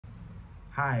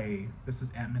Hi, this is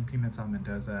antmen, pimentel,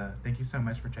 mendoza. Thank you so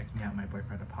much for checking out My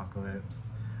Boyfriend Apocalypse.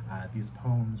 These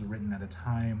poems were written at a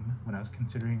time when I was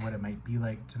considering what it might be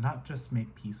like to not just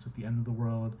make peace with the end of the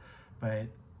world, but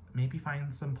maybe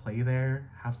find some play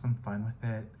there, have some fun with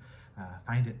it,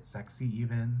 find it sexy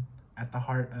even. At the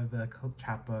heart of the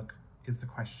chapbook is the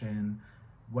question,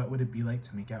 what would it be like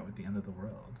to make out with the end of the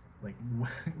world? Like,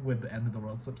 would the end of the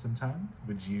world slip some tongue?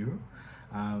 Would you?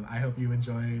 I hope you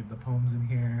enjoy the poems in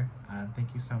here.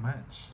 Thank you so much.